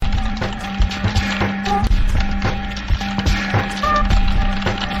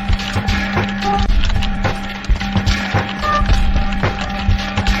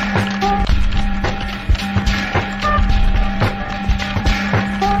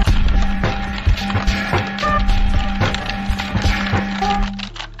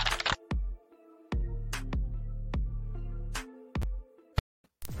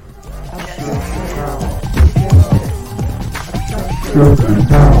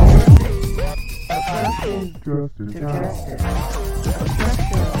to justice.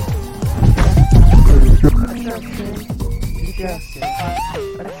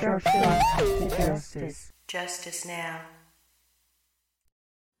 Obstruction to justice. Justice now.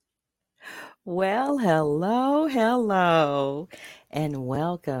 Well, hello, and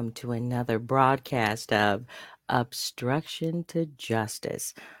welcome to another broadcast of Obstruction to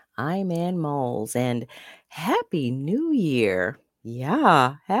Justice. I'm Ann Moles, and Happy New Year.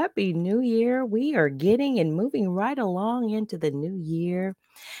 Yeah, Happy New Year. We are getting and moving right along into the new year.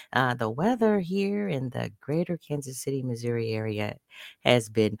 The weather here in the greater Kansas City, Missouri area has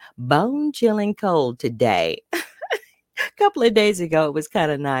been bone chilling cold today. A couple of days ago it was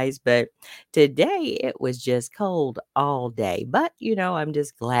kind of nice, but today it was just cold all day. But I'm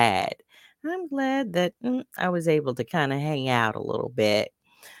just glad. I'm glad that I was able to kind of hang out a little bit.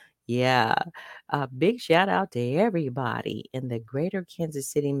 Yeah. A big shout out to everybody in the greater Kansas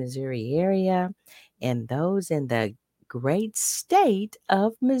City, Missouri area and those in the great state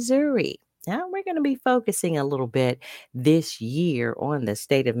of Missouri. Now, we're going to be focusing a little bit this year on the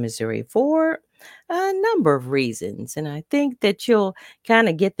state of Missouri for a number of reasons. And I think that you'll kind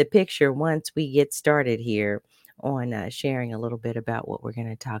of get the picture once we get started here on sharing a little bit about what we're going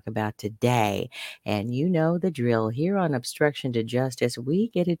to talk about today. And you know the drill. Here on Obstruction to Justice, we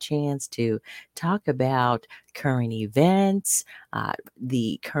get a chance to talk about current events,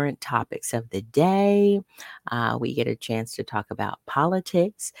 the current topics of the day. We get a chance to talk about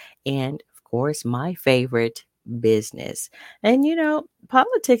politics and, of course, my favorite, business. And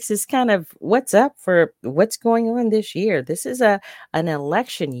politics is kind of what's up for what's going on this year. This is an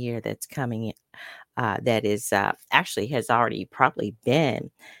election year that's coming that is actually has already probably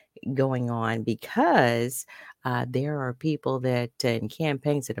been going on because there are people that in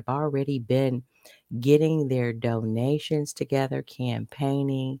campaigns that have already been getting their donations together,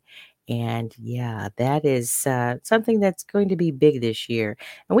 campaigning. And yeah, that is something that's going to be big this year.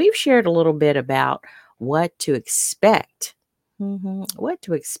 And we've shared a little bit about what to expect. What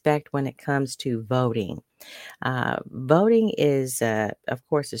to expect when it comes to voting. Voting is, of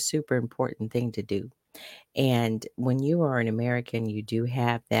course, a super important thing to do. And when you are an American, you do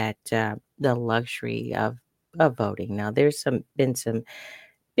have that the luxury of voting. Now, been some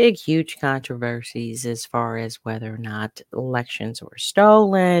big, huge controversies as far as whether or not elections were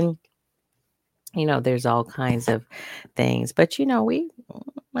stolen. There's all kinds of things, but who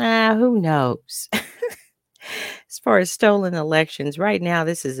knows? As far as stolen elections, right now,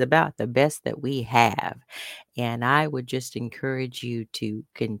 this is about the best that we have. And I would just encourage you to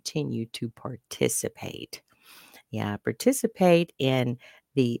continue to participate. Yeah, participate in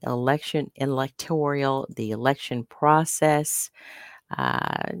the election process.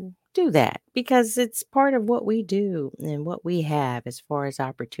 Uh, do that because it's part of what we do and what we have as far as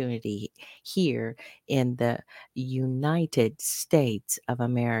opportunity here in the United States of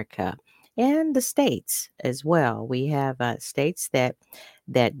America and the states as well. We have states that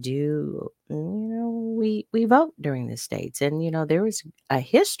do we vote during the states, and there is a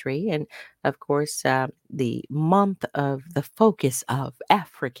history, and of course the month of the focus of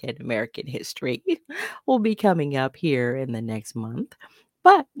African American history will be coming up here in the next month.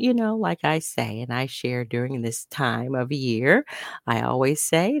 But, like I say, and I share during this time of year, I always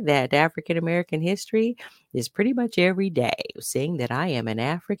say that African American history is pretty much every day, seeing that I am an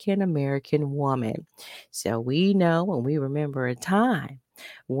African American woman. So we know and we remember a time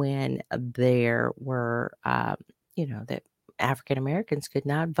when there were, that African Americans could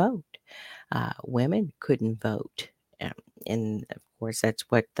not vote. Women couldn't vote. Um, and of course, that's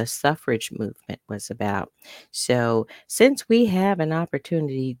what the suffrage movement was about. So, since we have an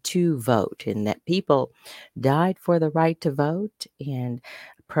opportunity to vote and that people died for the right to vote and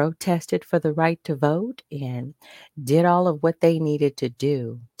protested for the right to vote and did all of what they needed to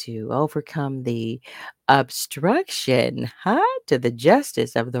do to overcome the obstruction to the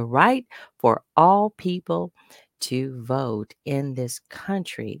justice of the right for all people to vote in this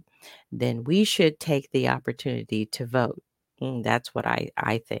country, then we should take the opportunity to vote. That's what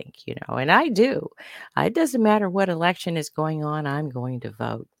I think, and I do. It doesn't matter what election is going on, I'm going to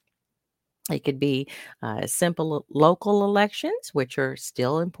vote. It could be simple local elections, which are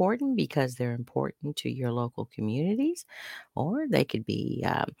still important because they're important to your local communities, or they could be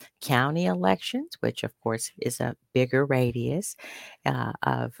county elections, which of course is a bigger radius uh,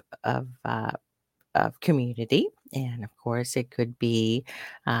 of of uh, of community, and of course it could be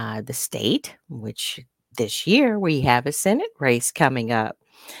the state, which this year we have a Senate race coming up,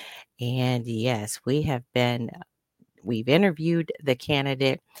 and yes, we've interviewed the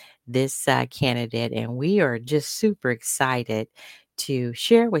candidate, this candidate, and we are just super excited to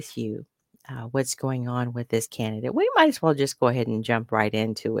share with you what's going on with this candidate. We might as well just go ahead and jump right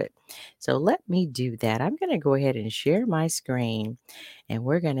into it. So let me do that. I'm going to go ahead and share my screen and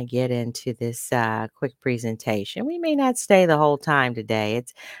we're going to get into this quick presentation. We may not stay the whole time today.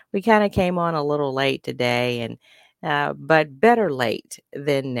 We kind of came on a little late today and but better late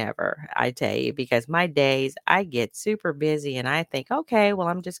than never, I tell you, because my days I get super busy and I think, okay, well,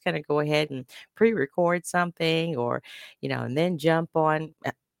 I'm just going to go ahead and pre-record something or, and then jump on.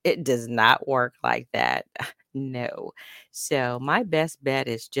 It does not work like that. No. So my best bet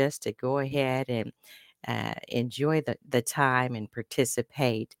is just to go ahead and enjoy the time and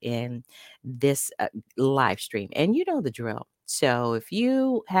participate in this live stream. And you know the drill. So if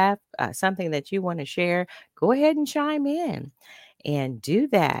you have something that you want to share, go ahead and chime in and do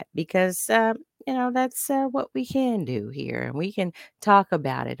that because that's what we can do here and we can talk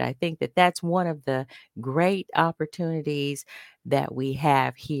about it. I think that that's one of the great opportunities that we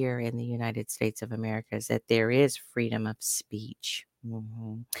have here in the United States of America is that there is freedom of speech.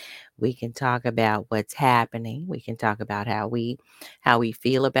 We can talk about what's happening. We can talk about how we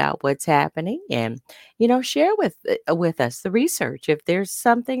feel about what's happening, and share with us the research. If there's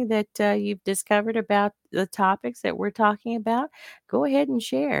something that you've discovered about the topics that we're talking about, go ahead and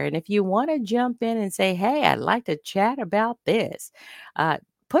share. And if you want to jump in and say, "Hey, I'd like to chat about this," uh,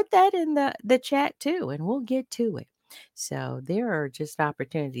 put that in the chat too, and we'll get to it. So there are just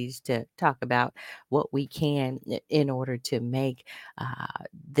opportunities to talk about what we can in order to make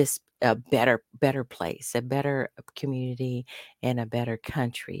this a better place, a better community, and a better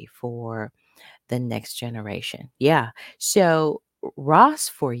country for the next generation. Yeah. So Ross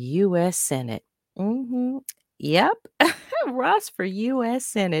for U.S. Senate. Yep. Ross for U.S.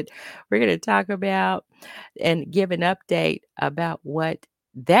 Senate. We're going to talk about and give an update about what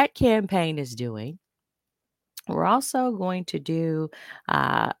that campaign is doing. We're also going to do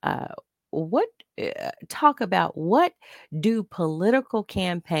what talk about what do political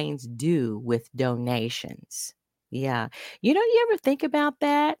campaigns do with donations. Yeah, you ever think about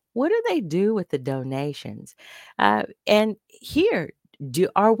that? What do they do with the donations? And here,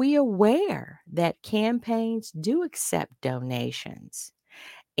 are we aware that campaigns do accept donations?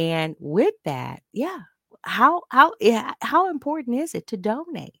 And with that, yeah, how important is it to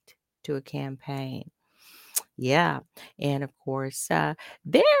donate to a campaign? Yeah, and of course,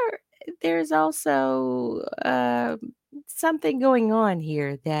 there there's also something going on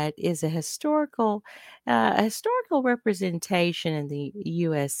here that is a historical representation in the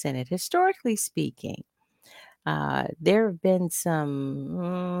U.S. Senate. Historically speaking, there have been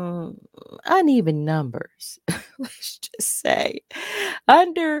some uneven numbers. Let's just say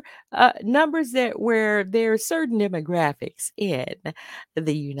under numbers that where there are certain demographics in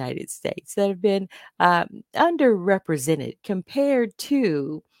the United States that have been underrepresented compared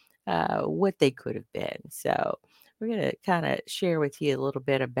to what they could have been. So we're going to kind of share with you a little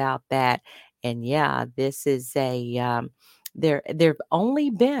bit about that. And yeah, this is there've only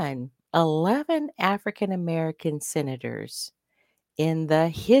been 11 African American senators in the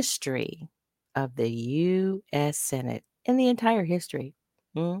history of the U.S. Senate, in the entire history.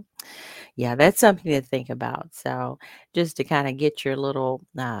 Mm. Yeah, that's something to think about. So, just to kind of get your little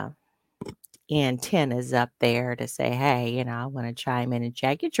antennas up there to say, hey, I want to chime in and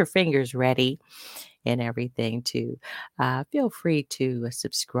chat. Get your fingers ready and everything to feel free to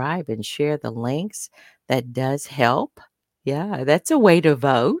subscribe and share the links. That does help. Yeah, that's a way to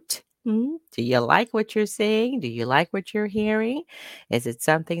vote. Do you like what you're seeing? Do you like what you're hearing? Is it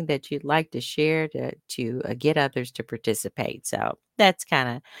something that you'd like to share to get others to participate? So that's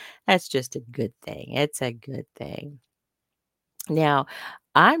just a good thing. It's a good thing. Now,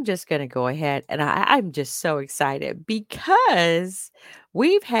 I'm just going to go ahead and I'm just so excited because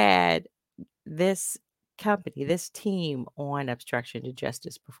we've had this company, this team on obstruction to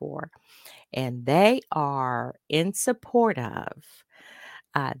justice before, and they are in support of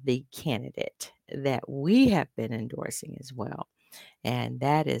the candidate that we have been endorsing as well. And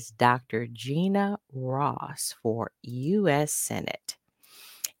that is Dr. Gina Ross for U.S. Senate.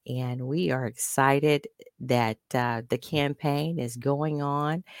 And we are excited that the campaign is going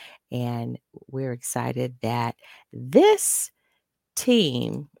on. And we're excited that this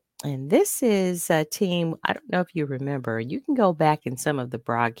team, and this is a team, I don't know if you remember, you can go back in some of the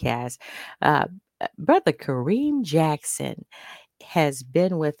broadcasts. Brother Kareem Jackson has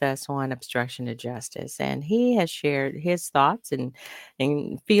been with us on obstruction to justice, and he has shared his thoughts and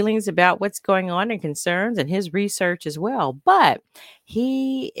feelings about what's going on and concerns and his research as well. But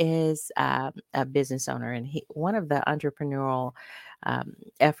he is a business owner, and one of the entrepreneurial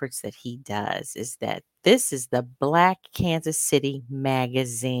efforts that he does is that this is the Black Kansas City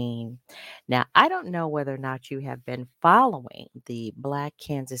Magazine. Now, I don't know whether or not you have been following the Black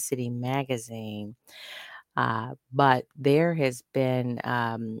Kansas City Magazine, but there has been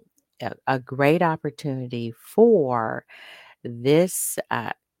a great opportunity for this.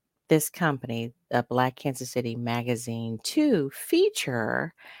 This company, the Black Kansas City Magazine, to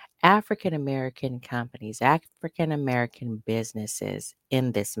feature African American companies, African American businesses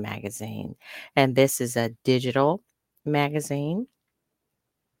in this magazine. And this is a digital magazine,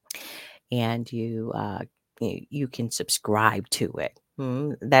 and you can subscribe to it.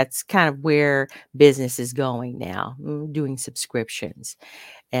 That's kind of where business is going now, doing subscriptions.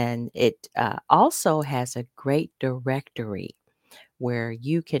 And it also has a great directory where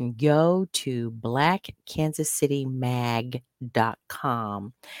you can go to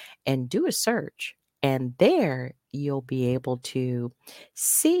blackkansascitymag.com and do a search. And there you'll be able to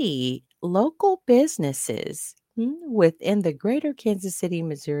see local businesses within the greater Kansas City,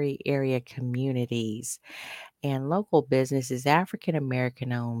 Missouri area communities and local businesses, African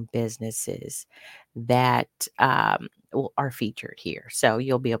American owned businesses that are featured here. So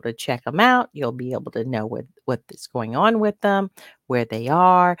you'll be able to check them out. You'll be able to know what is going on with them, where they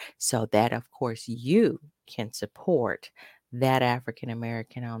are, so that, of course, you can support that African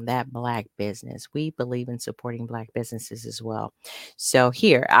American owned, that Black business. We believe in supporting Black businesses as well. So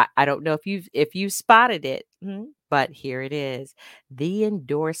here, I don't know if you've spotted it, but here it is, the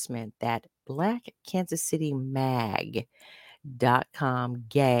endorsement that Black Kansas City Mag.com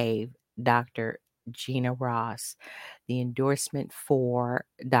gave Dr. Gina Ross, the endorsement for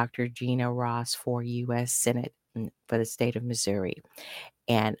Dr. Gina Ross for U.S. Senate for the state of Missouri.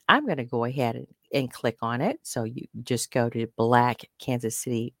 And I'm going to go ahead and click on it. So you just go to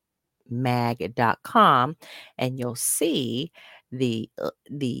blackkansascitymag.com and you'll see the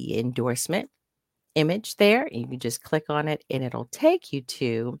endorsement image there. You can just click on it and it'll take you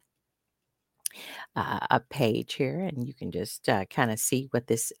to a page here, and you can just kind of see what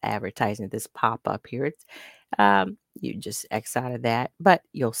this advertising, this pop up here. You just X out of that, but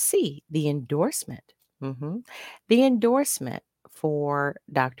you'll see the endorsement. The endorsement for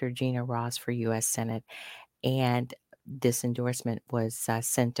Dr. Gina Ross for U.S. Senate. And this endorsement was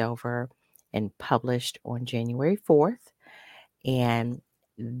sent over and published on January 4th. And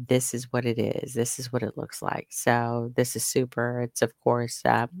this is what it is. This is what it looks like. So this is super. It's, of course,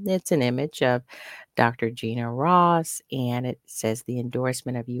 it's an image of Dr. Gina Ross, and it says the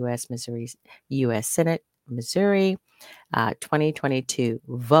endorsement of U.S. Senate, Missouri, 2022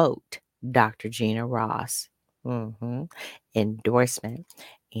 vote Dr. Gina Ross. Endorsement.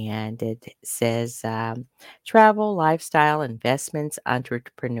 And it says travel, lifestyle, investments,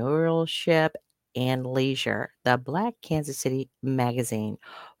 entrepreneurship, and leisure. The Black Kansas City Magazine,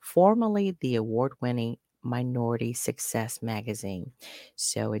 formerly the award winning Minority Success Magazine.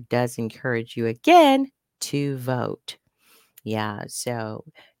 So it does encourage you again to vote. Yeah, so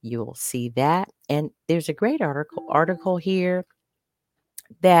you'll see that. And there's a great article here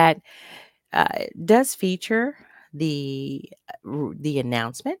that does feature the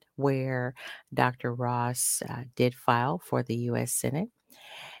announcement where Dr. Ross did file for the U.S. Senate,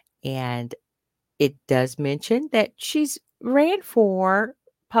 and it does mention that she's ran for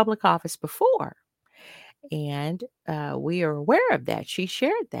public office before, and we are aware of that. She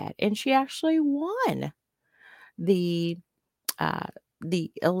shared that, and she actually won the uh, the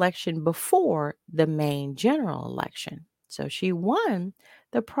election before the main general election. So she won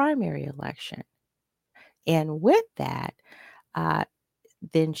the primary election. And with that, uh,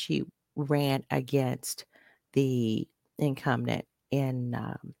 then she ran against the incumbent in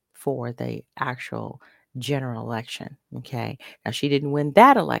for the actual general election. Okay. Now she didn't win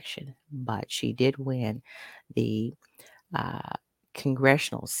that election, but she did win the uh,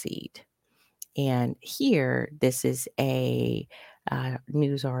 congressional seat. And here, this is a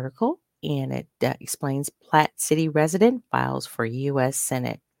news article, and it explains Platte City resident files for U.S.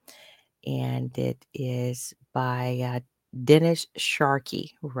 Senate. And it is by Dennis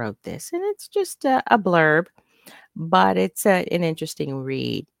Sharkey who wrote this. And it's just a blurb, but it's an interesting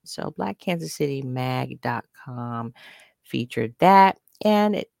read. So blackkansascitymag.com featured that.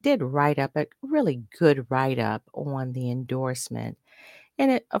 And it did write up a really good write up on the endorsement. And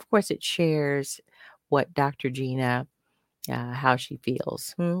it, of course, it shares what Dr. Gina, how she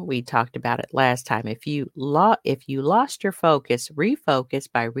feels. We talked about it last time. If you lost your focus,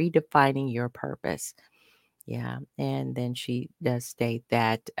 refocus by redefining your purpose. Yeah, and then she does state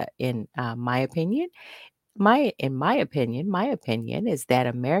that, in my opinion, my opinion is that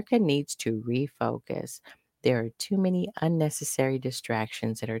America needs to refocus. There are too many unnecessary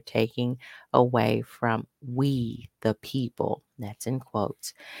distractions that are taking away from we, the people, that's in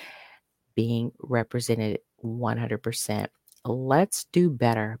quotes, being represented 100%. Let's do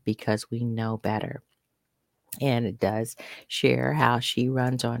better because we know better. And it does share how she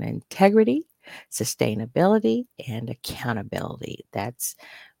runs on integrity, sustainability, and accountability. That's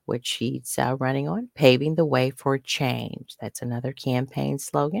what she's running on, paving the way for change. That's another campaign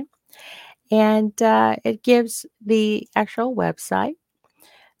slogan. And it gives the actual website.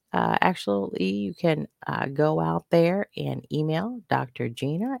 Actually, you can go out there and email Dr.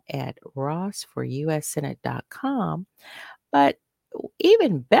 Gina at rossforussenate.com. But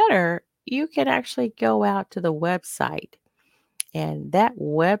even better, you can actually go out to the website, and that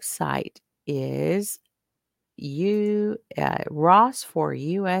website is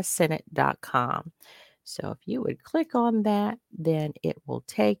rossforussenate.com. So if you would click on that, then it will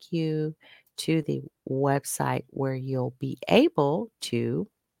take you to the website where you'll be able to,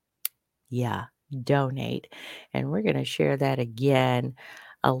 yeah, donate. And we're going to share that again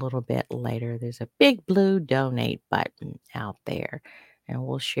a little bit later. There's a big blue donate button out there. And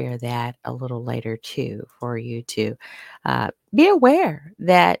we'll share that a little later too for you to be aware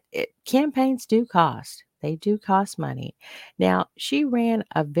that campaigns do cost. They do cost money. Now, she ran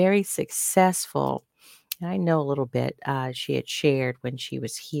a very successful, I know a little bit, she had shared when she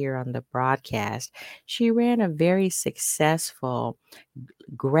was here on the broadcast. She ran a very successful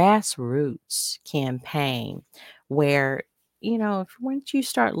grassroots campaign where, once you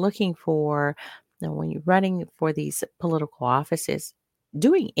start looking for, when you're running for these political offices,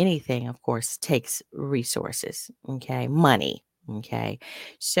 doing anything, of course, takes resources, okay, money. Okay.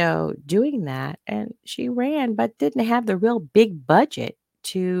 So doing that, and she ran, but didn't have the real big budget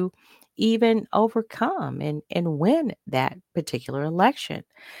to even overcome and win that particular election.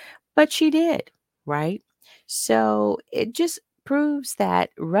 But she did, right? So it just proves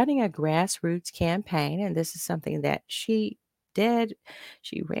that running a grassroots campaign, and this is something that she did.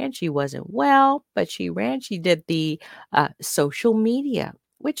 She ran, she wasn't well, but she ran, she did the social media,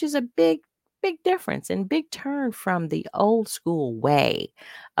 which is a big difference and big turn from the old school way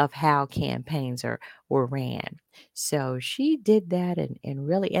of how campaigns were ran. So she did that and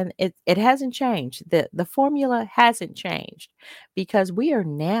really, and it hasn't changed. The formula hasn't changed because we are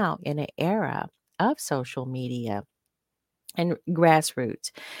now in an era of social media and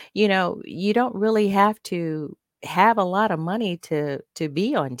grassroots. You don't really have to have a lot of money to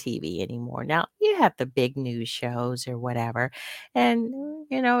be on TV anymore. Now, you have the big news shows or whatever, and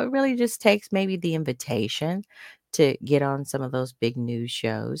it really just takes maybe the invitation to get on some of those big news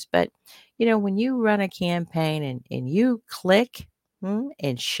shows. But when you run a campaign and you click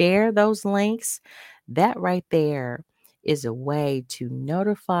and share those links, that right there is a way to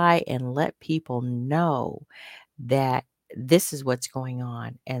notify and let people know that this is what's going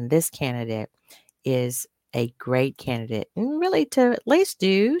on and this candidate is a great candidate, and really to at least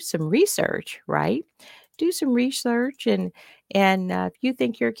do some research, right? Do some research, and if you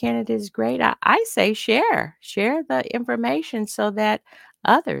think your candidate is great, I say share the information so that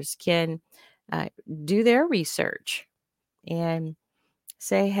others can uh, do their research and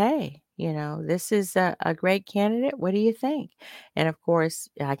say, hey, this is a great candidate. What do you think? And of course,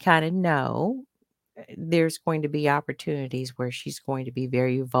 I kind of know there's going to be opportunities where she's going to be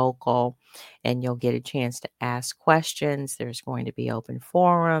very vocal and you'll get a chance to ask questions. There's going to be open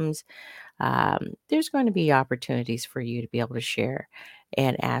forums. There's going to be opportunities for you to be able to share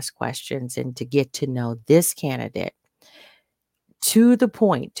and ask questions and to get to know this candidate to the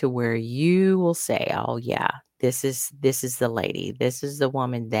point to where you will say, oh yeah, this is the lady, this is the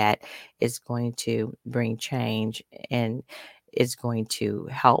woman that is going to bring change and is going to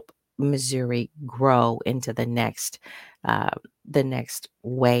help Missouri grow into uh, the next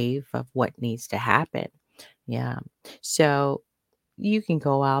wave of what needs to happen. Yeah. So you can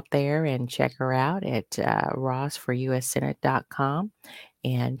go out there and check her out at rossforussenate.com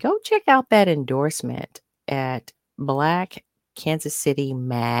and go check out that endorsement at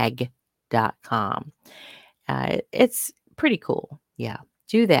blackkansascitymag.com. It's pretty cool. Yeah,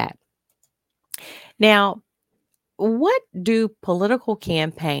 do that. Now, what do political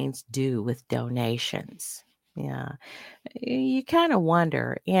campaigns do with donations? Yeah, you kind of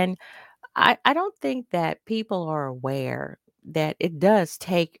wonder. And I don't think that people are aware that it does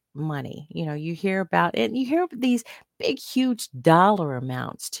take money. You hear about it, and you hear of these big, huge dollar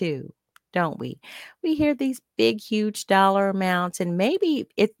amounts too, don't we? We hear these big, huge dollar amounts, and maybe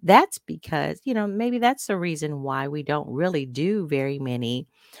that's because, maybe that's the reason why we don't really do very many,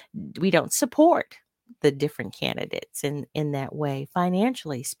 we don't support the different candidates in that way,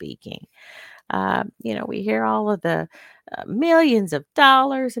 financially speaking. We hear all of the millions of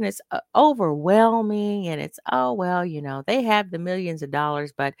dollars, and it's overwhelming. And it's, oh, well, they have the millions of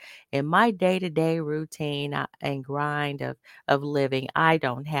dollars, but in my day to day routine and grind of living, I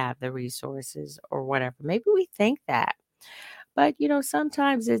don't have the resources or whatever. Maybe we think that. But,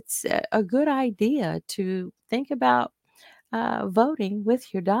 sometimes it's a good idea to think about voting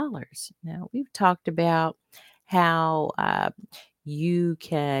with your dollars. Now, we've talked about how you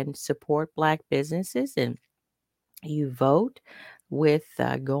can support Black businesses and you vote with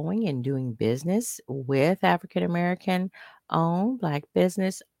going and doing business with African American owned Black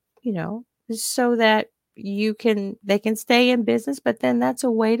business, so that they can stay in business, but then that's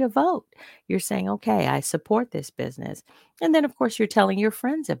a way to vote. You're saying, okay, I support this business. And then, of course, you're telling your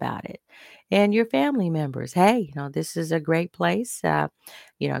friends about it and your family members. Hey, this is a great place. I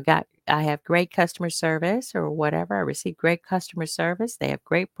have great customer service or whatever. I receive great customer service. They have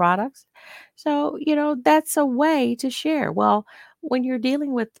great products. So, that's a way to share. Well, when you're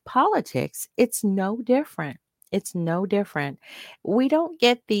dealing with politics, it's no different. It's no different. We don't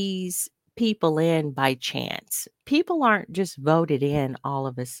get these people in by chance. People aren't just voted in all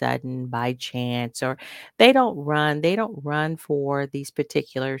of a sudden by chance, or they don't run for these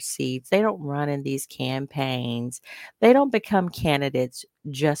particular seats. They don't run in these campaigns. They don't become candidates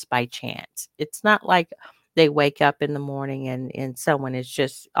just by chance. It's not like they wake up in the morning and someone is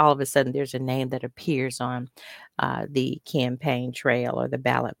just all of a sudden there's a name that appears on the campaign trail or the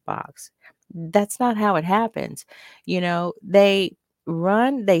ballot box. That's not how it happens. They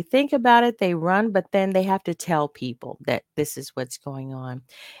run, they think about it, they run, but then they have to tell people that this is what's going on.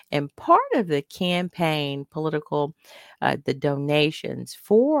 And part of the campaign political, the donations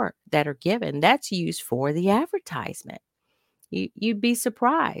for that are given, that's used for the advertisement. You'd be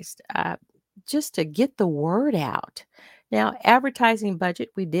surprised just to get the word out. Now, advertising budget,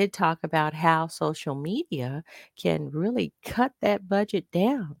 we did talk about how social media can really cut that budget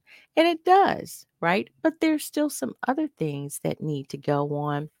down. And it does, right? But there's still some other things that need to go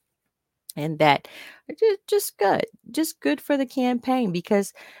on and that are just good for the campaign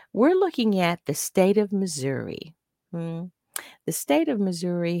because we're looking at the state of Missouri. Mm, The state of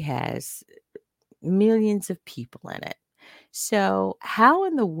Missouri has millions of people in it. So, how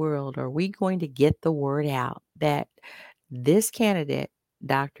in the world are we going to get the word out that this candidate,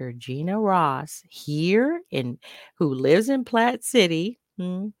 Dr. Gina Ross, here in who lives in Platte City,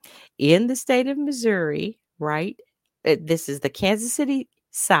 in the state of Missouri, right? This is the Kansas City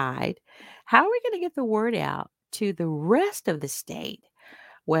side. How are we going to get the word out to the rest of the state,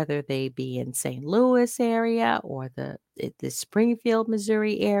 whether they be in St. Louis area or the Springfield,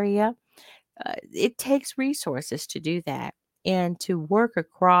 Missouri area? It takes resources to do that and to work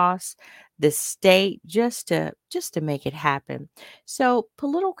across the state just to make it happen. So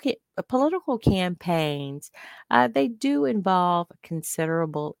political campaigns, they do involve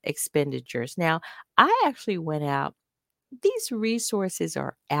considerable expenditures. Now, I actually went out. These resources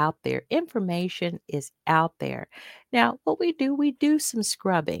are out there. Information is out there. Now, what we do some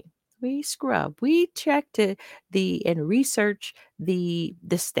scrubbing. We scrub. We check to the and research the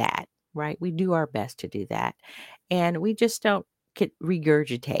stat, right? We do our best to do that. And we just don't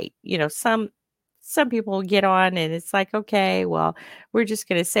regurgitate. Some people get on and it's like, okay, well, we're just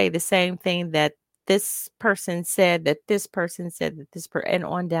going to say the same thing that this person said, that this person said, that and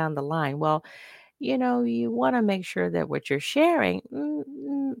on down the line. Well, you want to make sure that what you're sharing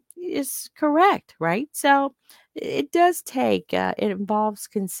is correct, right? So it does it involves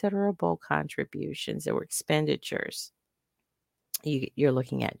considerable contributions or expenditures. You're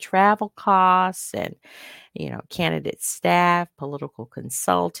looking at travel costs and candidate staff, political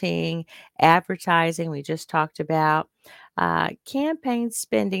consulting, advertising, we just talked about. Campaign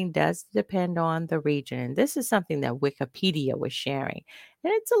spending does depend on the region. And this is something that Wikipedia was sharing.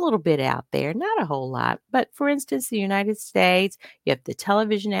 And it's a little bit out there, not a whole lot. But for instance, the United States, you have the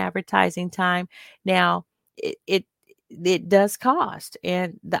television advertising time. Now, it does cost,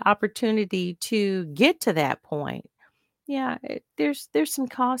 and the opportunity to get to that point, yeah, there's some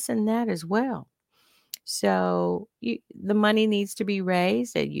costs in that as well. So the money needs to be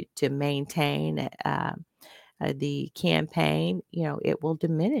raised to maintain the campaign. It will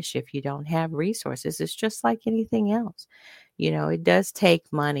diminish if you don't have resources. It's just like anything else. It does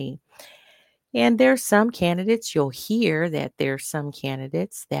take money. And there's some candidates, you'll hear that there's some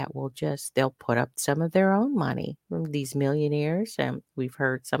candidates that they'll put up some of their own money. These millionaires, and we've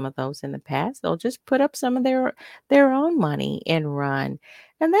heard some of those in the past, they'll just put up some of their own money and run.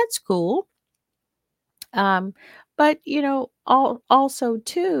 And that's cool. But also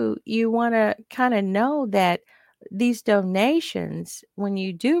too, you want to kind of know that these donations, when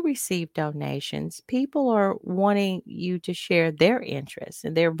you do receive donations, people are wanting you to share their interests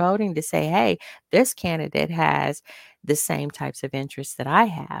and they're voting to say, hey, this candidate has the same types of interests that I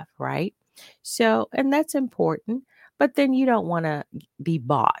have, right? So, and that's important, but then you don't want to be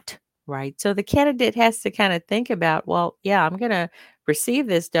bought, right? So the candidate has to kind of think about, well, yeah, I'm going to receive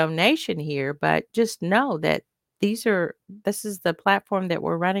this donation here, but just know that this is the platform that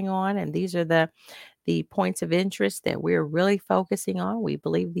we're running on, and these are the points of interest that we're really focusing on. We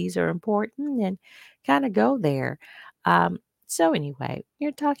believe these are important and kind of go there. Um, so, anyway,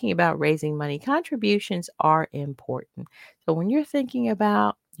 you're talking about raising money. Contributions are important. So, when you're thinking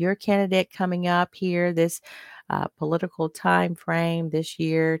about your candidate coming up here, this political time frame this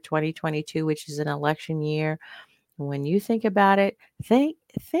year, 2022, which is an election year, when you think about it, think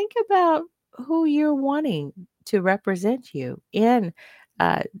about who you're wanting to represent you in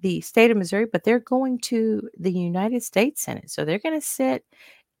the state of Missouri, but they're going to the United States Senate. So they're going to sit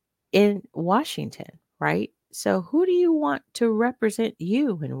in Washington, right? So who do you want to represent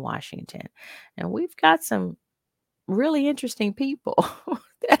you in Washington? And we've got some really interesting people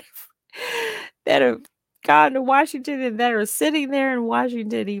that that have gone to Washington and that are sitting there in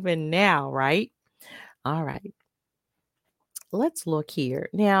Washington even now, right? All right, let's look here.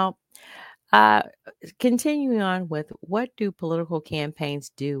 Now, Uh, continuing on with what do political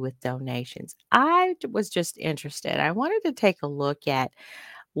campaigns do with donations? Was just interested. I wanted to take a look at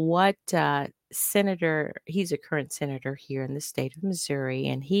what senator, he's a current senator here in the state of Missouri,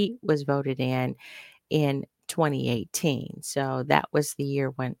 and he was voted in 2018. So that was the year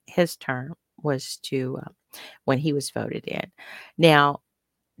when his term was when he was voted in. Now,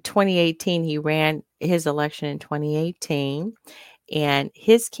 2018, he ran his election in 2018 and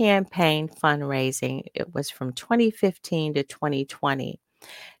his campaign fundraising, it was from 2015 to 2020.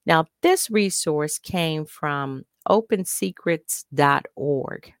 Now, this resource came from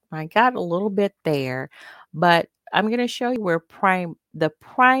opensecrets.org. I got a little bit there, but I'm going to show you where the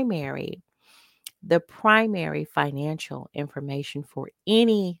primary financial information for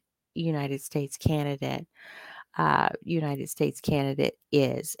any United States candidate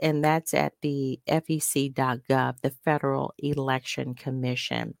is, and that's at the FEC.gov, the Federal Election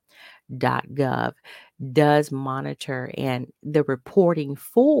Commission.gov does monitor and the reporting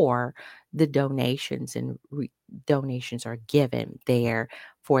for the donations and donations are given there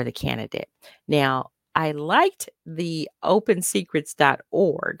for the candidate. Now, I liked the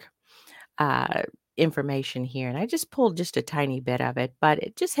opensecrets.org uh, information here, and I just pulled just a tiny bit of it, but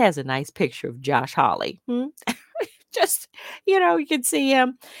it just has a nice picture of Josh Hawley. Just, you can see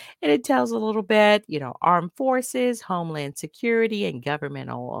him, and it tells a little bit, armed forces, homeland security, and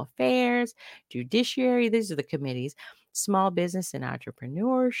governmental affairs, judiciary. These are the committees, small business and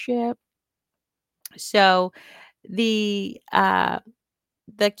entrepreneurship. So the uh,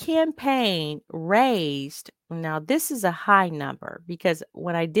 the campaign raised, now this is a high number because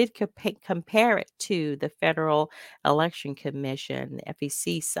when I did compare it to the Federal Election Commission, the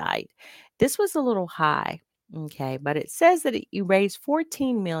FEC site, this was a little high. Okay, but it says that you raised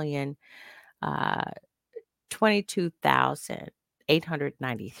 14 million, uh,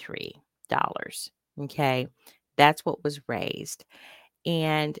 22,893 dollars. Okay, that's what was raised,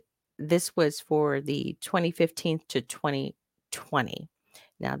 and this was for the 2015 to 2020.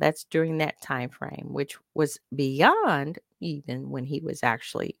 Now that's during that time frame, which was beyond even when he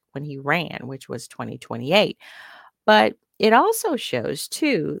ran, which was 2028. But it also shows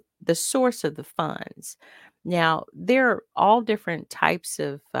too the source of the funds. Now there are all different types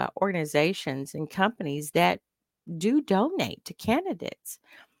of organizations and companies that do donate to candidates.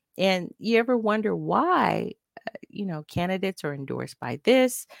 And you ever wonder why, candidates are endorsed by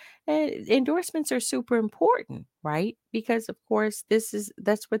this? Endorsements are super important, right? Because of course,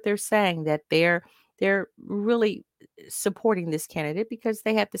 that's what they're saying, that they're really supporting this candidate because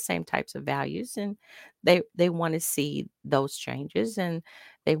they have the same types of values and they want to see those changes and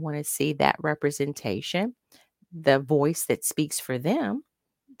they want to see that representation, the voice that speaks for them.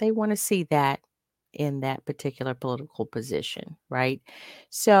 They want to see that in that particular political position, right?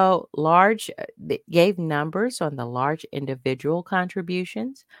 So they gave numbers on the large individual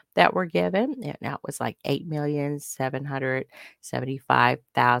contributions that were given. And that was like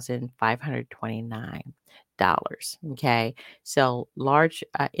 8,775,529. Okay. So large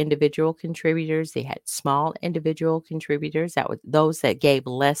individual contributors, they had small individual contributors, that was those that gave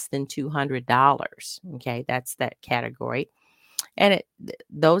less than $200. Okay. That's that category. And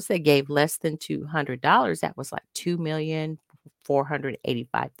those that gave less than $200, that was like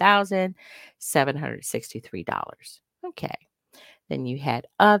 $2,485,763. Okay. then you had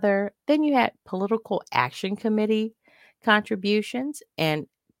other, then you had Political Action Committee contributions, and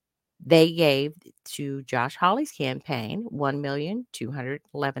they gave to Josh Hawley's campaign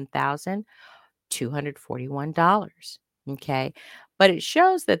 $1,211,241. Okay. But it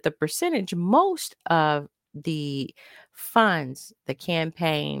shows that the percentage, most of the funds, the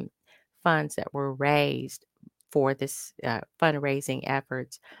campaign funds that were raised for this fundraising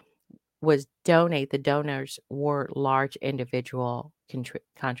efforts the donors were large individual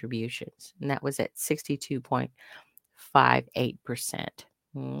contributions, and that was at 62.58%.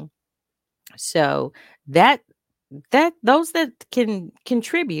 So that those that can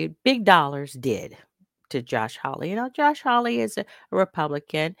contribute big dollars did to Josh Hawley. Josh Hawley is a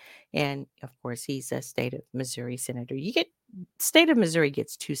Republican, and of course, he's a state of Missouri senator. State of Missouri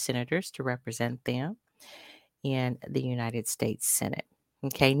gets 2 senators to represent them in the United States Senate.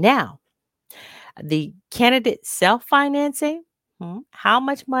 Okay, now the candidate self-financing. How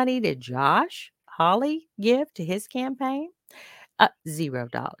much money did Josh Hawley give to his campaign? $0.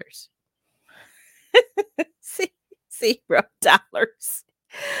 $0.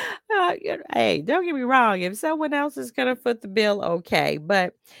 Hey, don't get me wrong. If someone else is going to foot the bill, okay.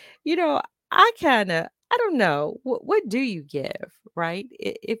 But, you know, I don't know. What do you give, right?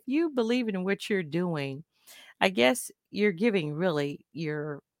 If you believe in what you're doing, I guess you're giving really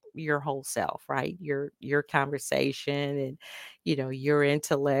your whole self, right? Your conversation and your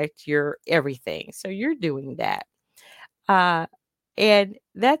intellect, your everything. So you're doing that. Uh and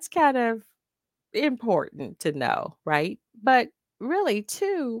that's kind of important to know, right? But really,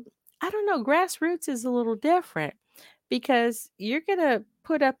 too, I don't know, grassroots is a little different because you're going to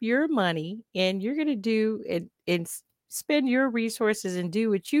put up your money and you're going to do and spend your resources and do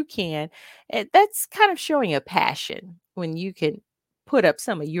what you can. And that's kind of showing a passion when you can put up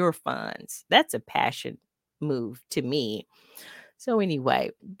some of your funds. That's a passion move to me. So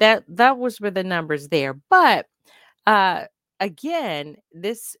anyway, that was where the numbers there. But uh again,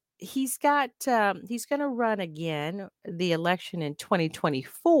 this he's going to run again the election in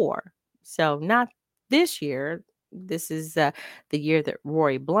 2024. So not this year. This is the year that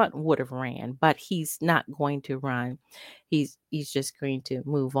Roy Blunt would have ran, but he's not going to run. He's just going to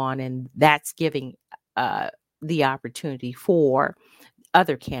move on, and that's giving uh the opportunity for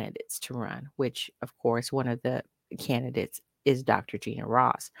other candidates to run, which of course one of the candidates is Dr. Gina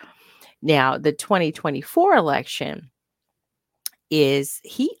Ross. Now, the 2024 election is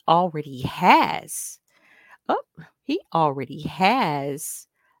oh, uh,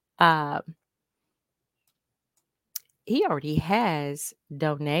 he already has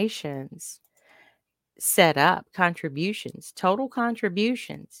donations set up, contributions, total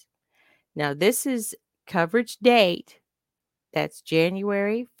contributions. Now, this is coverage date. That's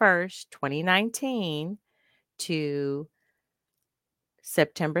January 1st, 2019 to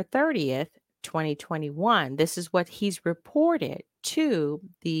September 30th, 2021. This is what he's reported to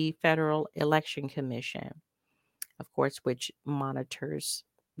the Federal Election Commission, of course, which monitors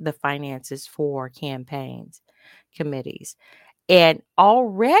the finances for campaigns, committees. And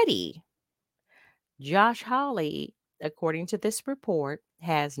already, Josh Hawley, according to this report,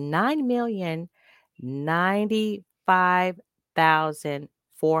 has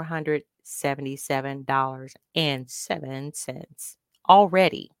 $9,095,477.07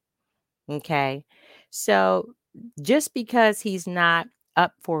 already. Okay. So just because he's not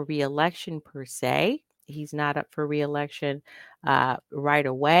up for reelection per se, he's not up for reelection right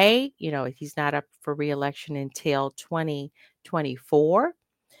away. He's not up for reelection until 2024.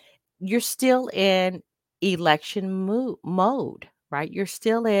 You're still in election mode, right? You're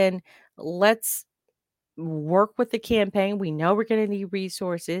still in, let's work with the campaign. We know we're going to need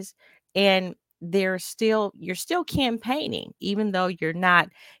resources, and you're still campaigning, even though you're not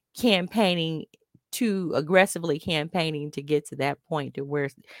campaigning too aggressively campaigning to get to that point to where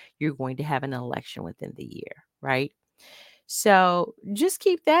you're going to have an election within the year, right? So just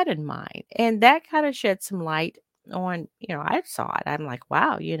keep that in mind. And that kind of shed some light on, I saw it. I'm like,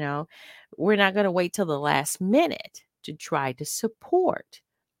 wow, we're not going to wait till the last minute to try to support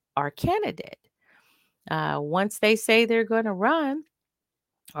our candidate. Once they say they're going to run,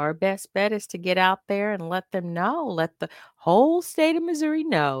 our best bet is to get out there and let the whole state of Missouri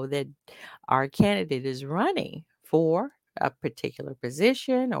know that our candidate is running for a particular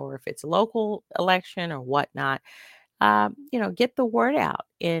position, or if it's a local election or whatnot. Get the word out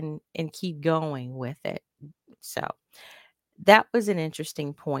and keep going with it. So that was an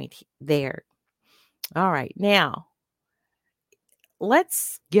interesting point there. All right, now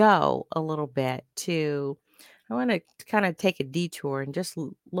let's go a little bit to, I want to kind of take a detour and just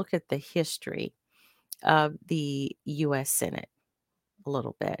look at the history of the U.S. Senate. a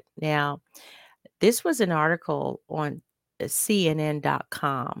little bit. Now, this was an article on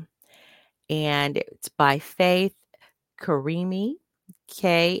CNN.com, and it's by Faith Karimi,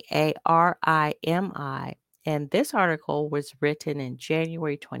 Karimi. And this article was written in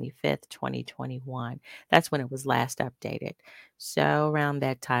January 25th, 2021. That's when it was last updated. So around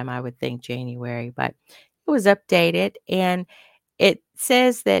that time, I would think January, but it was updated. And it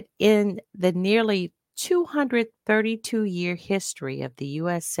says that in the nearly 232-year history of the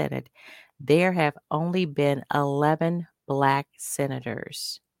U.S. Senate, there have only been 11 Black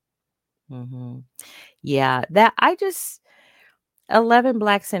senators. Yeah, that I just 11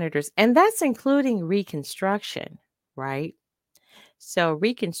 Black senators, and that's including Reconstruction, right? So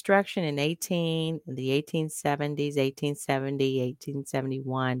Reconstruction in the 1870s,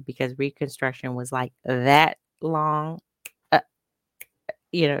 1871, because Reconstruction was like that long. uh,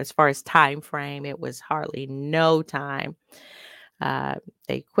 as far as time frame, it was hardly no time. Uh,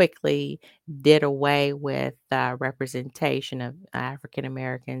 they quickly did away with representation of African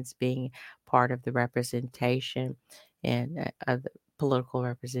Americans being part of the representation and of the political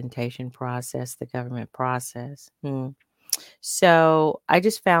representation process, the government process. So I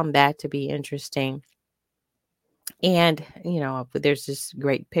just found that to be interesting. And, there's this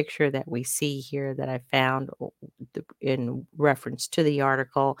great picture that we see here that I found in reference to the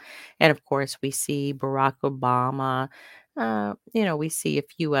article. And of course, we see Barack Obama. We see a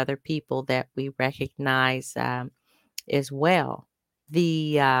few other people that we recognize as well.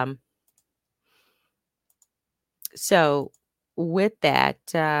 The So with that,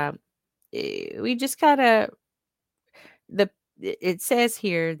 we just kind of the it says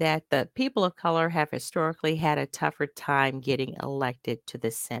here that the people of color have historically had a tougher time getting elected to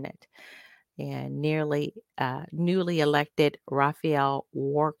the Senate. And newly elected Raphael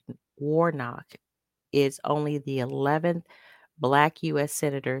Warnock is only the 11th Black U.S.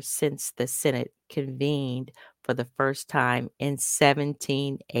 senator since the Senate convened for the first time in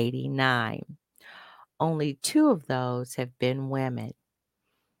 1789. Only two of those have been women.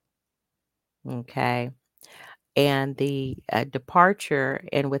 Okay. And with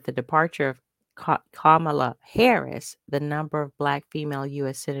the departure of Kamala Harris, the number of Black female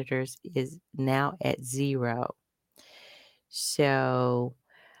U.S. senators is now at 0. So,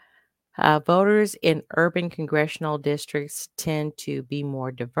 voters in urban congressional districts tend to be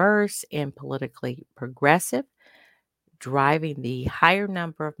more diverse and politically progressive, driving the higher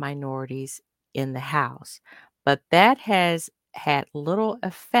number of minorities in the House. But that has had little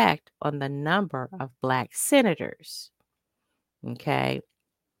effect on the number of Black senators. Okay.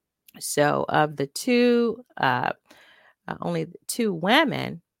 So, of the two, only the two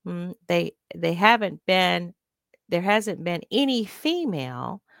women, they haven't been there hasn't been any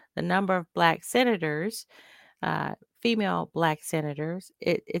the number of Black senators, female Black senators,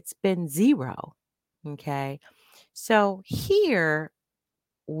 it's been 0. Okay. So here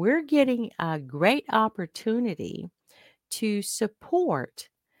we're getting a great opportunity to support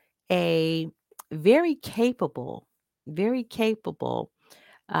a very capable, very capable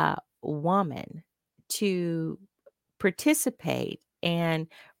woman to participate and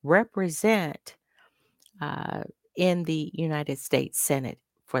represent uh, in the United States Senate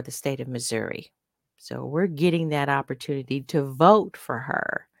for the state of Missouri. So we're getting that opportunity to vote for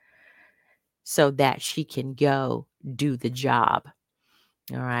her so that she can go do the job.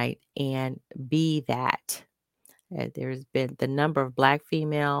 All right. And be that. There's been the number of Black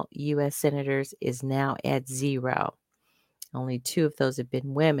female U.S. senators is now at 0. Only 2 of those have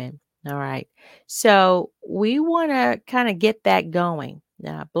been women. All right. So we want to kind of get that going.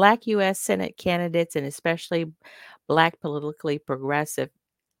 Black U.S. Senate candidates, and especially Black politically progressive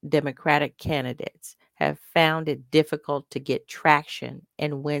Democratic candidates, have found it difficult to get traction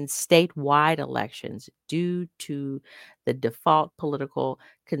and win statewide elections due to the default political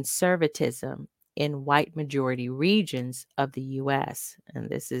conservatism in white majority regions of the U.S.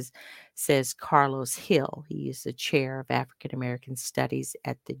 And says Carlos Hill. He is the chair of African American Studies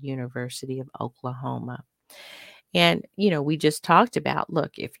at the University of Oklahoma. And, we just talked about,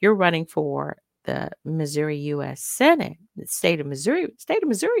 look, if you're running for the Missouri U.S. Senate, the state of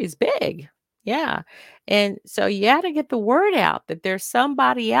Missouri is big. Yeah. And so you got to get the word out that there's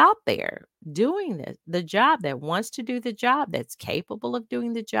somebody out there doing the job, that wants to do the job, that's capable of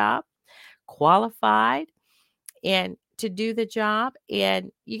doing the job, qualified and to do the job.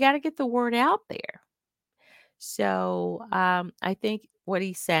 And you got to get the word out there. So I think what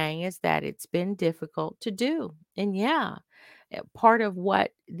he's saying is that it's been difficult to do. And yeah, part of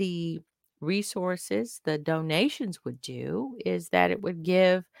what the resources, the donations would do is that it would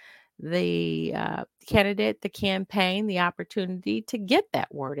give the candidate, the campaign, the opportunity to get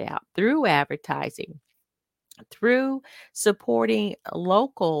that word out through advertising, through supporting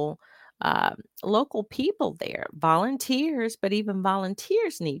uh, local people there, volunteers, but even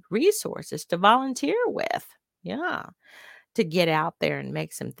volunteers need resources to volunteer with. Yeah, to get out there and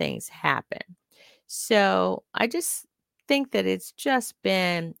make some things happen. So I just think that it's just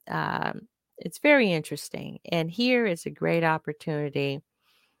been it's very interesting, and here is a great opportunity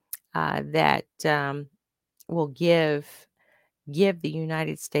that will give the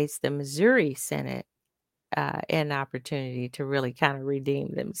United States, the Missouri Senate, an opportunity to really kind of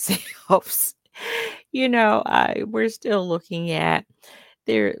redeem themselves. We're still looking at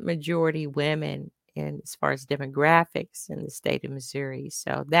their majority women in as far as demographics in the state of Missouri.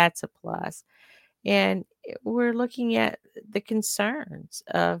 So that's a plus. And we're looking at the concerns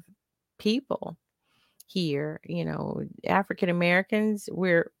of people here, African Americans,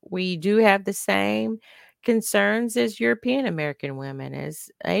 we do have the same concerns as European American women, as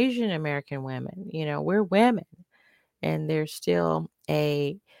Asian American women. We're women, and there's still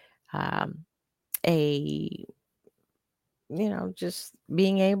um, a just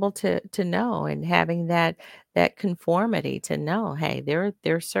being able to know and having that conformity to know, hey, there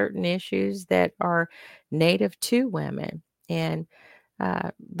are certain issues that are native to women, and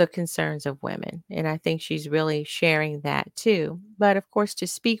the concerns of women. And I think she's really sharing that too. But of course, to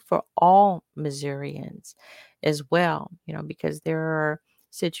speak for all Missourians as well, because there are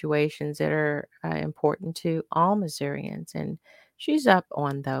situations that are important to all Missourians, and she's up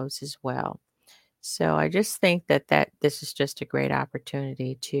on those as well. So I just think that this is just a great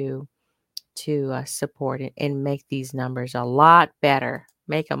opportunity to support it and make these numbers a lot better,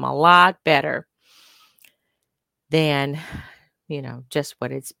 make them a lot better than just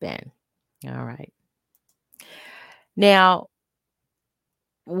what it's been. All right. Now,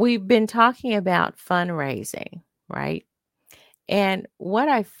 we've been talking about fundraising, right? And what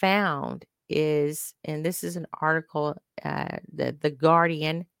I found is, and this is an article, the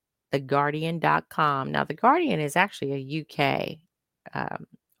Guardian, theguardian.com. Now, The Guardian is actually a UK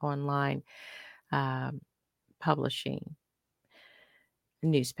online um, publishing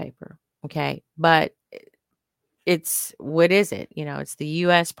newspaper. Okay. But what is it? It's the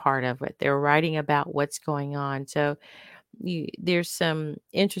US part of it. They're writing about what's going on. So there's some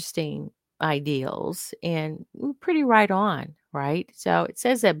interesting ideals and pretty right on, right? So it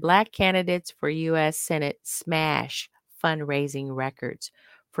says that Black candidates for US Senate smash fundraising records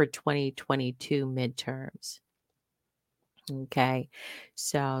for 2022 midterms. Okay,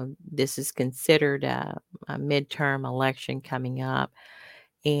 so this is considered a midterm election coming up,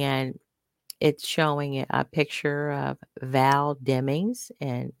 and it's showing a picture of Val Demings,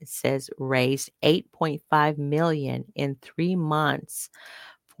 and it says raised 8.5 million in 3 months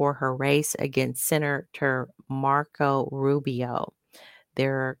for her race against Senator Marco Rubio.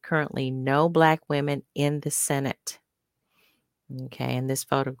 There are currently no Black women in the Senate. Okay, and this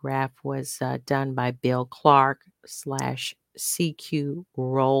photograph was done by Bill Clark slash CQ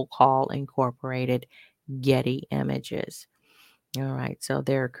Roll Call Incorporated, Getty Images. All right, so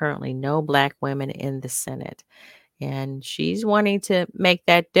there are currently no Black women in the Senate, and she's wanting to make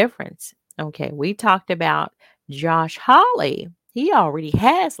that difference. Okay, we talked about Josh Hawley. He already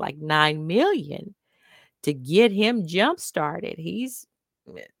has like 9 million to get him jump started. He's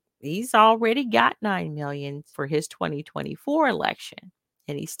already got 9 million for his 2024 election,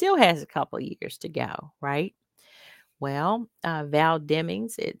 and he still has a couple years to go, right? Well, Val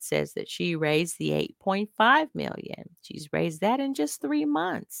Demings, it says that she raised the 8.5 million. She's raised that in just 3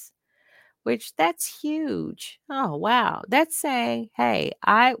 months, which that's huge. Oh, wow. That's saying, hey,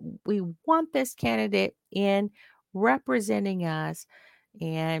 we want this candidate in representing us,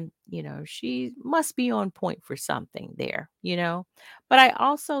 and she must be on point for something there. But I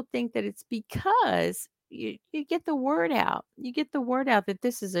also think that it's because you get the word out. You get the word out that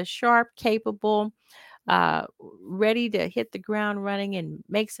this is a sharp, capable, uh, ready to hit the ground running and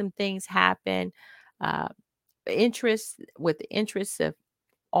make some things happen. Uh, interests of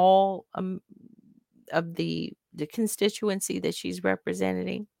all of the constituency that she's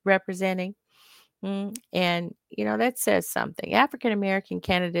representing. And that says something. African American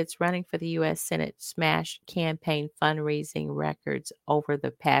candidates running for the U.S. Senate smashed campaign fundraising records over the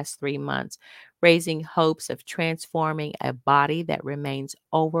past 3 months, raising hopes of transforming a body that remains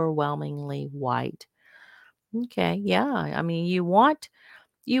overwhelmingly white. Okay, yeah. I mean, you want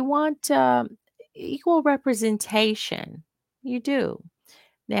equal representation. You do.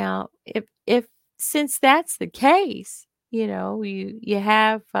 Now, if since that's the case, you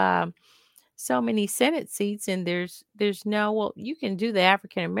have so many Senate seats, and there's no, well, you can do the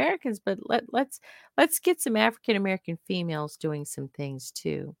African Americans, but let's get some African American females doing some things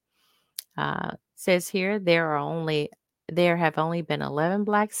too. Says here there have only been 11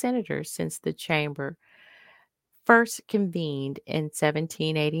 black senators since the chamber first convened in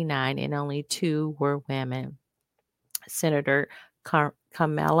 1789, and only two were women. Senator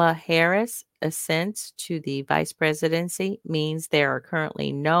Kamala Harris ascents to the vice presidency means there are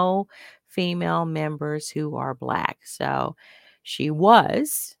currently no female members who are black. So she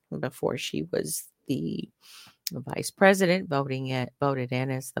was, before she was the vice president, voted in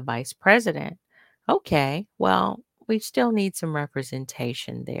as the vice president. Okay, well, we still need some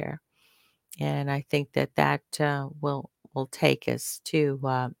representation there, and I think that will take us to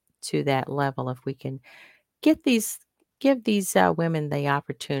that level if we can get these give these women the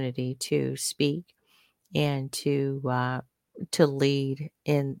opportunity to speak and to lead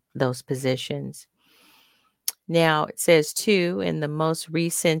in those positions. Now, it says too, in the most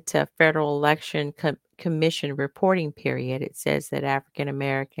recent Federal Election Commission reporting period, it says that African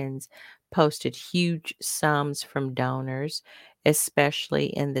Americans posted huge sums from donors, especially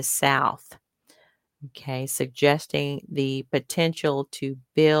in the South. Okay, suggesting the potential to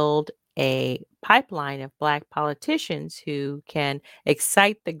build a pipeline of black politicians who can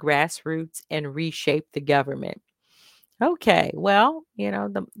excite the grassroots and reshape the government. Okay, well,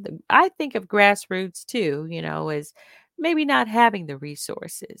 I think of grassroots too, as maybe not having the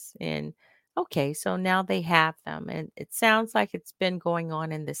resources. And okay, so now they have them. And it sounds like it's been going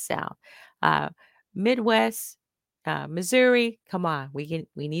on in the South. Uh, Midwest, Missouri, come on, we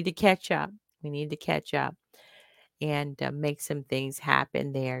need to catch up. We need to catch up and make some things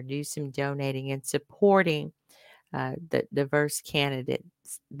happen there. Do some donating and supporting the diverse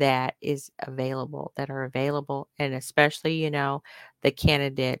candidates that are available, and especially the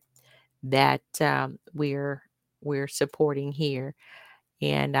candidate that we're supporting here.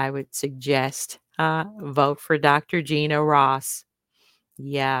 And I would suggest vote for Dr. Gina Ross.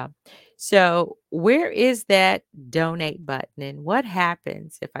 Yeah. So where is that donate button, and what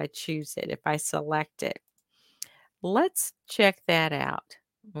happens if I choose it, if I select it? Let's check that out.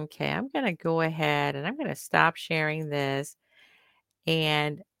 Okay, I'm going to go ahead and I'm going to stop sharing this,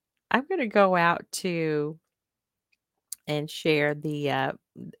 and I'm going to go out to and share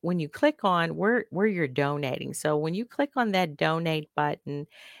when you click on where you're donating. So when you click on that donate button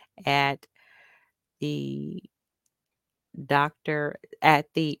at the the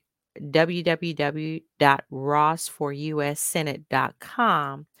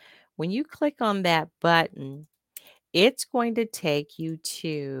www.rossforussenate.com, when you click on that button, it's going to take you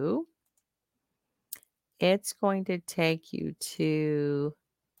to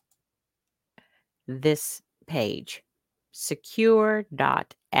this page,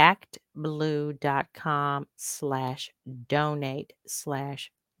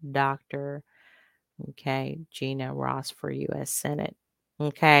 secure.actblue.com/donate/Dr. Okay, Gina Ross for U.S. Senate.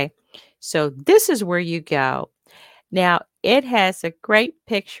 Okay, so this is where you go. Now, it has a great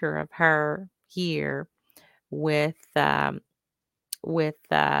picture of her here with I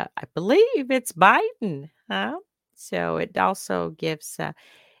believe it's Biden, huh? So it also gives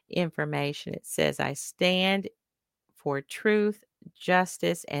information. It says, I stand for truth,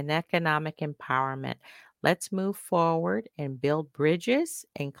 justice, and economic empowerment. Let's move forward and build bridges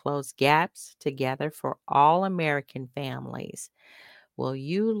and close gaps together for all American families. Will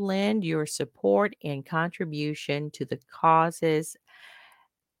you lend your support and contribution to the causes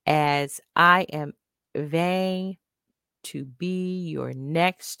as I am vying to be your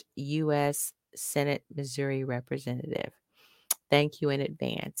next U.S. Senate Missouri representative? Thank you in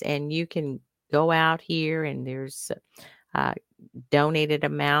advance. And you can go out here, and there's uh, donated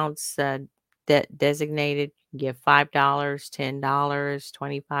amounts designated. Give $5, $10,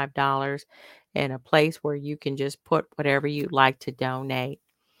 $25, and a place where you can just put whatever you'd like to donate.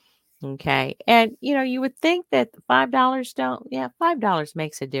 Okay. And you would think that $5 $5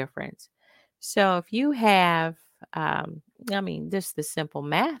 makes a difference. So if you have, just the simple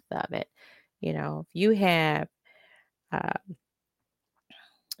math of it, if you have, uh,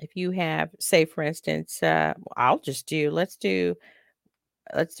 say, for instance, let's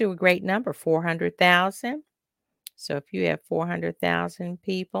do a great number, 400,000. So if you have 400,000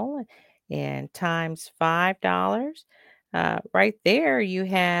 people and times $5, right there you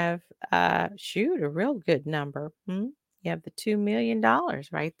have, a real good number. You have the $2 million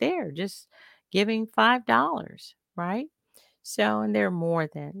right there, just giving $5, right? So, and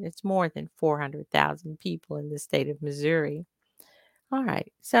it's more than 400,000 people in the state of Missouri. All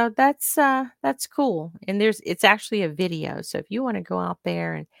right. So that's cool. And it's actually a video. So if you want to go out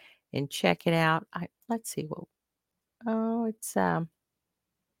there and and check it out. Let's see what. Oh, it's a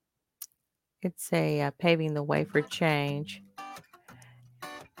paving the way for change.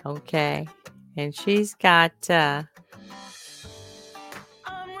 Okay, and she's got.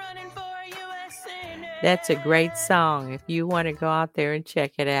 That's a great song. If you want to go out there and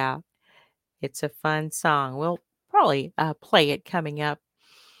check it out, it's a fun song. We'll probably play it coming up.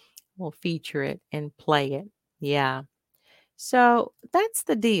 We'll feature it and play it. Yeah. So that's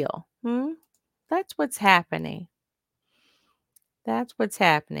the deal. That's what's happening. That's what's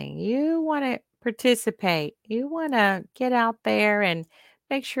happening. You want to participate. You want to get out there and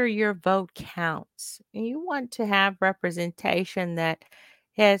make sure your vote counts. You want to have representation that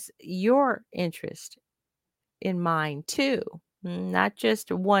has your interest in mind too, not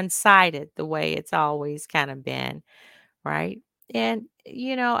just one-sided the way it's always kind of been, right? And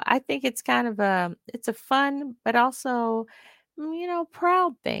I think it's kind of it's a fun but also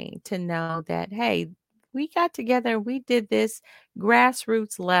proud thing to know that hey, we got together, we did this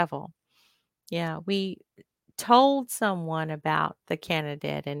grassroots level. Yeah, we told someone about the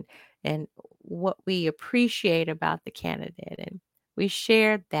candidate and what we appreciate about the candidate, and we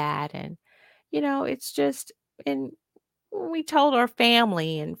shared that, and it's just, and we told our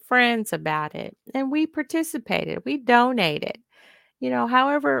family and friends about it, and we participated, we donated.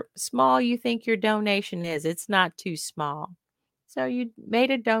 However small you think your donation is, it's not too small. So you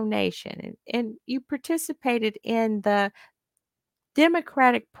made a donation, and you participated in the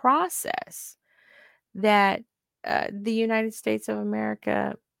democratic process that the United States of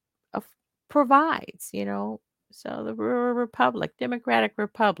America uh, provides, So the republic, democratic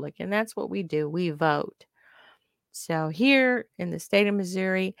republic, and that's what we do. We vote. So here in the state of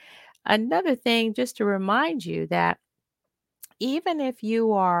Missouri, another thing just to remind you that even if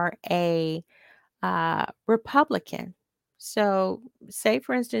you are a Republican, so say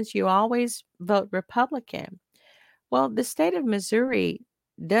for instance, you always vote Republican. Well, the state of Missouri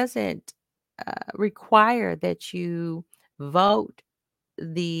doesn't require that you vote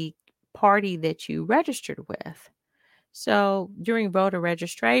the party that you registered with. So during voter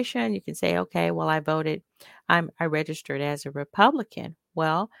registration, you can say, okay, well, I registered as a Republican.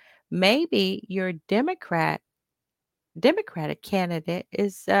 Well, maybe your Democratic candidate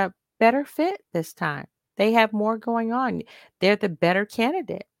is a better fit this time. They have more going on. They're the better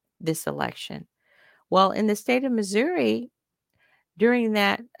candidate this election. Well, in the state of Missouri, during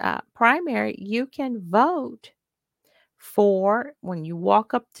that primary, you can vote for when you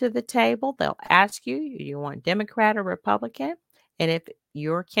walk up to the table, they'll ask you, you want Democrat or Republican? And if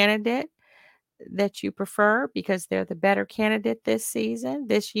your candidate that you prefer, because they're the better candidate this season,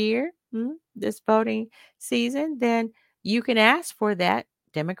 this year, this voting season, then you can ask for that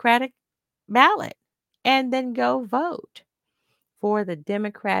Democratic ballot and then go vote for the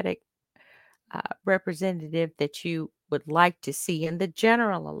Democratic representative that you would like to see in the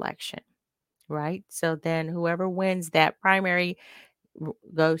general election, right? So then whoever wins that primary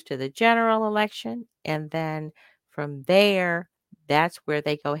goes to the general election, and then from there, that's where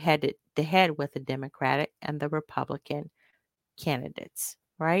they go head to head with the Democratic and the Republican candidates,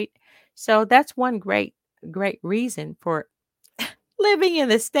 right? So that's one great reason for living in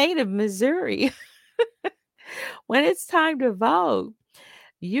the state of Missouri. When it's time to vote,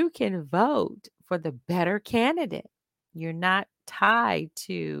 you can vote for the better candidate. You're not tied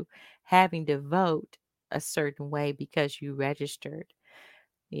to having to vote a certain way because you registered.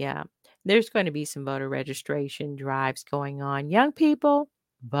 Yeah. There's going to be some voter registration drives going on. Young people,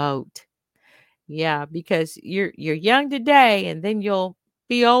 vote. Yeah, because you're young today and then you'll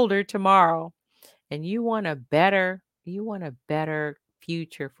be older tomorrow, and you want a better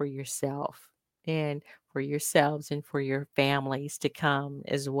future for yourself and for yourselves and for your families to come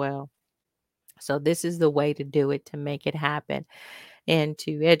as well. So this is the way to do it, to make it happen, and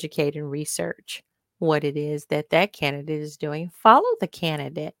to educate and research what it is that candidate is doing. Follow the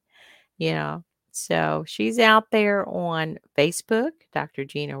candidate, you know. So she's out there on Facebook. Dr.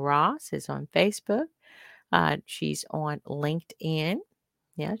 Gina Ross is on Facebook. She's on LinkedIn.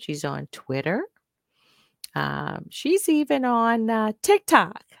 Yeah, she's on Twitter. She's even on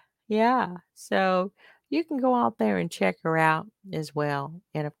TikTok. Yeah. So you can go out there and check her out as well.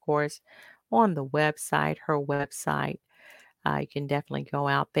 And of course, on the website, her website, you can definitely go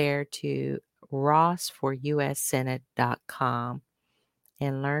out there to rossforussenate.com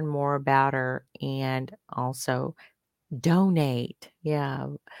and learn more about her, and also donate. Yeah.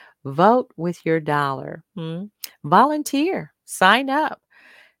 Vote with your dollar. Volunteer. Sign up.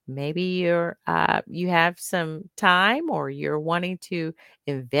 Maybe you have some time, or you're wanting to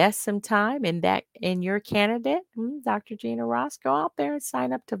invest some time in your candidate. Dr. Gina Ross, go out there and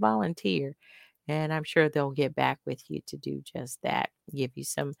sign up to volunteer. And I'm sure they'll get back with you to do just that, give you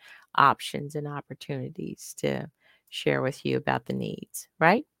some options and opportunities to share with you about the needs,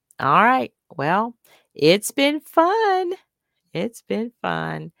 right? All right. Well, it's been fun. It's been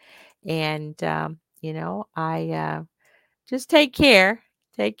fun. And, I just take care.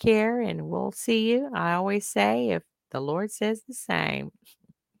 Take care, and we'll see you. I always say, if the Lord says the same,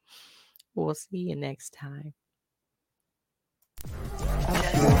 we'll see you next time.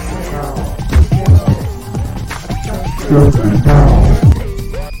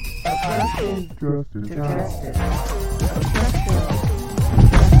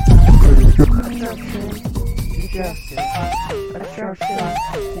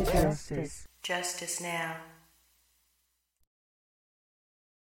 Justice now.